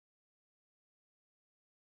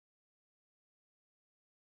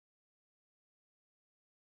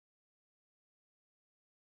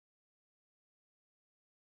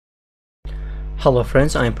Hello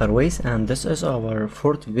friends, I'm Parvez and this is our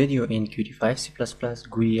fourth video in Qt5 C++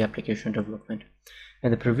 GUI application development. In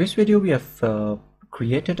the previous video we have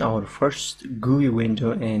created our first GUI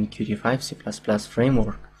window in Qt5 C++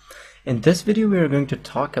 framework. In this video we are going to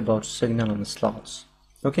talk about signal and slots.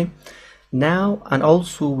 Okay, now and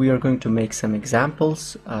also we are going to make some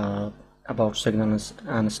examples about signals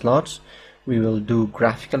and slots. We will do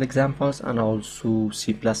graphical examples and also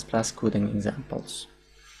C++ coding examples.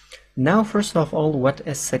 Now first of all, what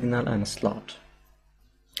is signal and slot?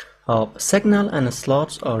 Signal and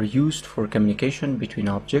slots are used for communication between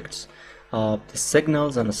objects. The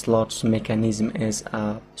signals and slots mechanism is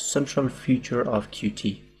a central feature of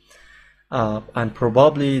Qt and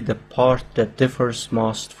probably the part that differs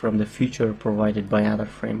most from the feature provided by other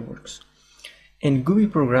frameworks. In GUI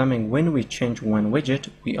programming, when we change one widget,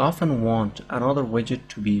 we often want another widget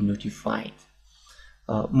to be notified.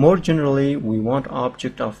 More generally, we want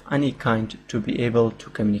objects of any kind to be able to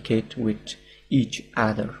communicate with each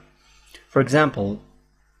other. For example,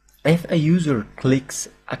 if a user clicks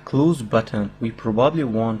a close button, we probably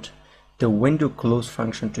want the window close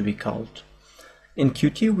function to be called. In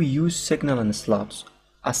Qt, we use signal and slots.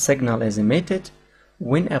 A signal is emitted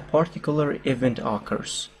when a particular event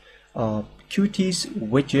occurs. Qt's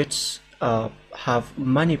widgets have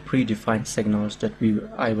many predefined signals that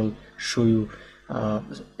I will show you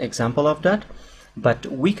example of that, but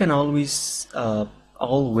we can always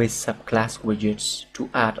subclass widgets to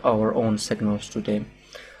add our own signals to them.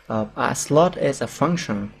 A slot is a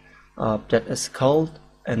function that is called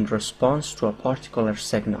in response to a particular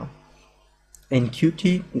signal. In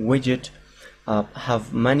Qt, widget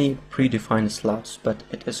have many predefined slots, but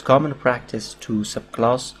it is common practice to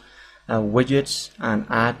subclass widgets and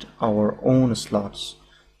add our own slots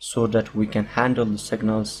so that we can handle the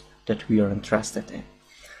signals that we are interested in.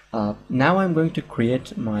 Now I'm going to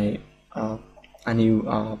create my a new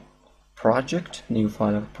file project,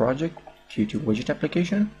 Qt widget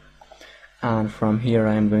application, and from here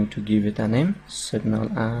I'm going to give it a name, signal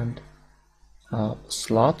and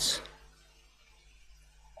slots,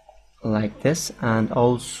 like this, and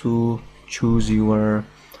also choose your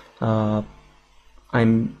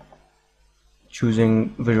I'm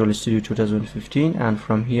choosing Visual Studio 2015, and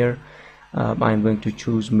from here I'm going to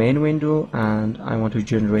choose main window and I want to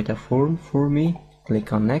generate a form for me.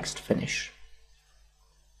 Click on next, finish.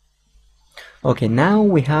 Okay, now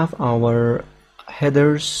we have our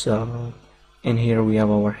headers. In here we have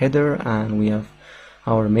our header and we have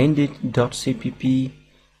our main.cpp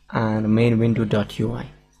and main window.ui.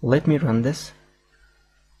 Let me run this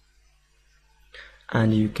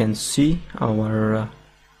and you can see our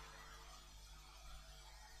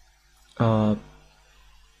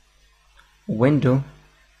window.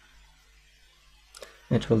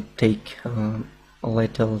 It will take a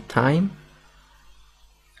little time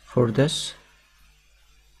for this,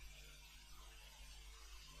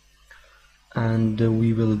 and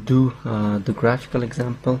we will do the graphical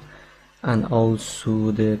example and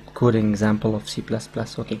also the coding example of C++.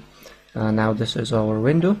 Okay, now this is our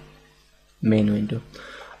window, main window.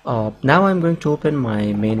 Now I'm going to open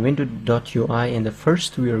my main window.ui, and the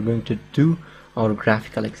first we are going to do our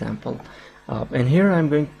graphical example. And here I'm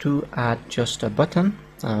going to add just a button.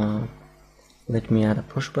 Let me add a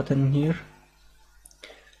push button here,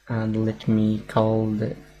 and let me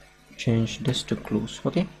change this to close.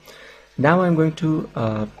 Okay, now I'm going to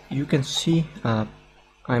you can see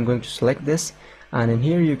I'm going to select this, and in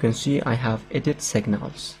here you can see I have edit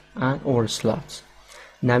signals or slots.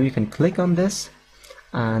 Now you can click on this,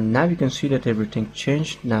 and now you can see that everything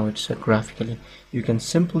changed. Now it's graphically. You can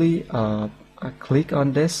simply click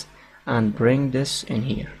on this and bring this in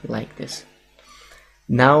here like this.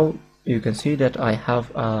 Now you can see that I have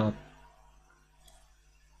a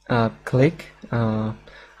click.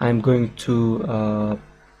 I'm going to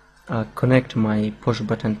connect my push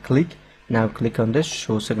button click. Now click on this,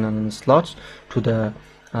 show signal and slots, to the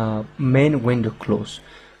main window close.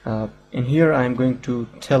 In here I'm going to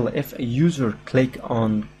tell if a user click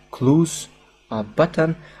on close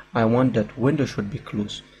button, I want that window should be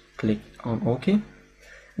closed. Click on OK.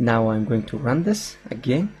 Now I'm going to run this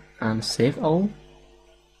again and save all.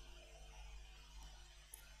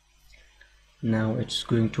 Now it's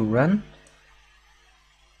going to run.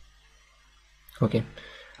 Okay,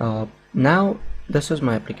 now this is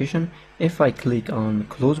my application. If I click on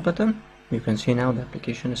close button, you can see now the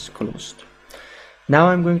application is closed. Now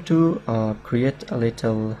I'm going to create a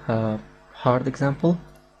little hard example.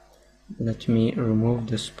 Let me remove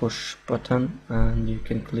this push button, and you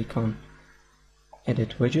can click on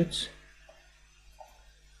edit widgets,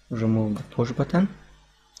 remove the push button,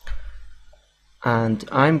 and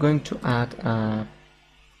I'm going to add a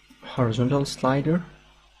horizontal slider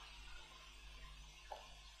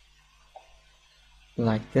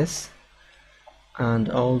like this, and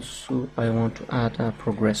also I want to add a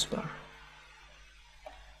progress bar.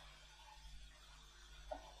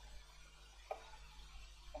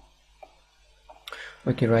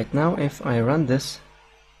 Okay, right now if I run this,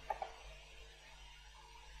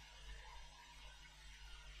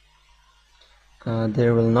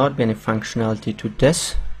 there will not be any functionality to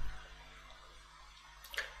this.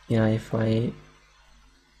 Yeah, if I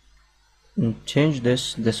change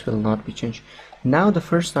this, this will not be changed. Now the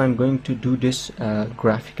first I'm going to do this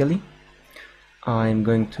graphically. I'm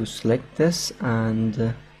going to select this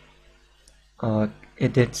and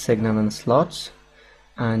edit signal and slots,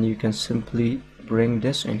 and you can simply bring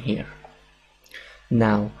this in here.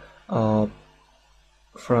 Now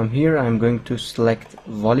from here I'm going to select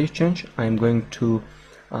value change. I'm going to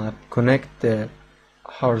connect the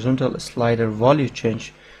horizontal slider value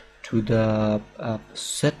change to the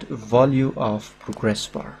set value of progress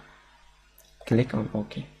bar. Click on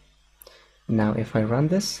OK. Now if I run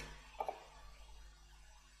this,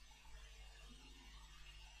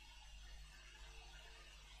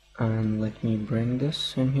 and let me bring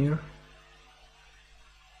this in here.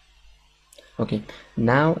 Okay,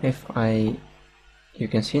 now if you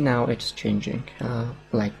can see now it's changing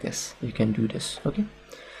like this. You can do this. Okay,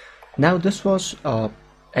 now this was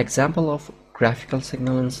example of graphical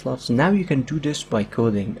signal and slots. Now you can do this by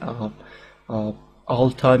coding.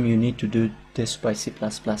 All time you need to do this by C++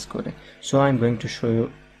 coding. So I'm going to show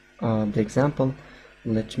you the example.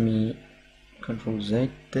 Let me Control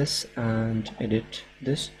Z this and edit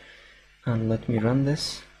this, and let me run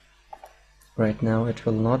this. Right now it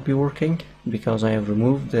will not be working because I have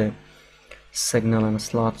removed the signal and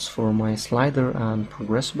slots for my slider and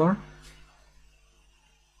progress bar.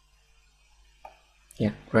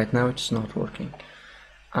 Yeah, right now it's not working.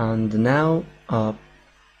 And now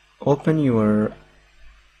open your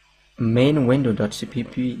main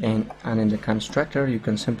window.cpp, and in the constructor you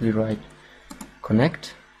can simply write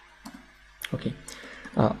connect. Okay,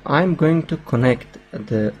 I'm going to connect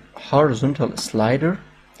the horizontal slider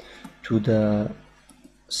to the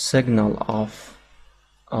signal of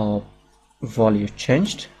value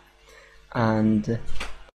changed, and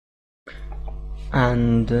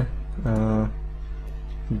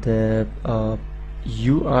the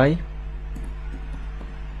UI,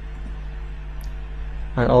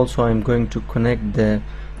 and also I'm going to connect the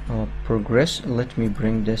progress. Let me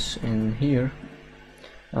bring this in here.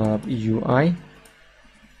 UI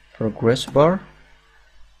progress bar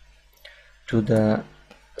to the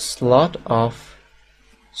slot of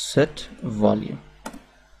set value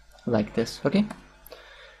like this. Okay,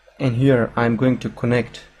 and here I'm going to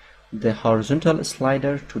connect the horizontal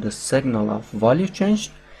slider to the signal of value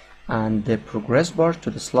changed and the progress bar to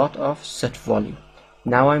the slot of set value.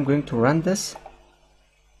 Now I'm going to run this.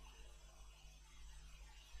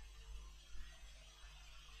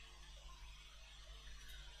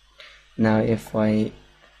 Now if I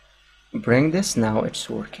bring this, now it's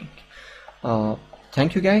working.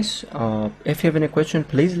 Thank you guys. If you have any question,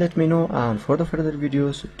 please let me know, and for the further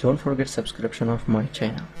videos don't forget subscription of my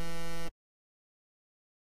channel.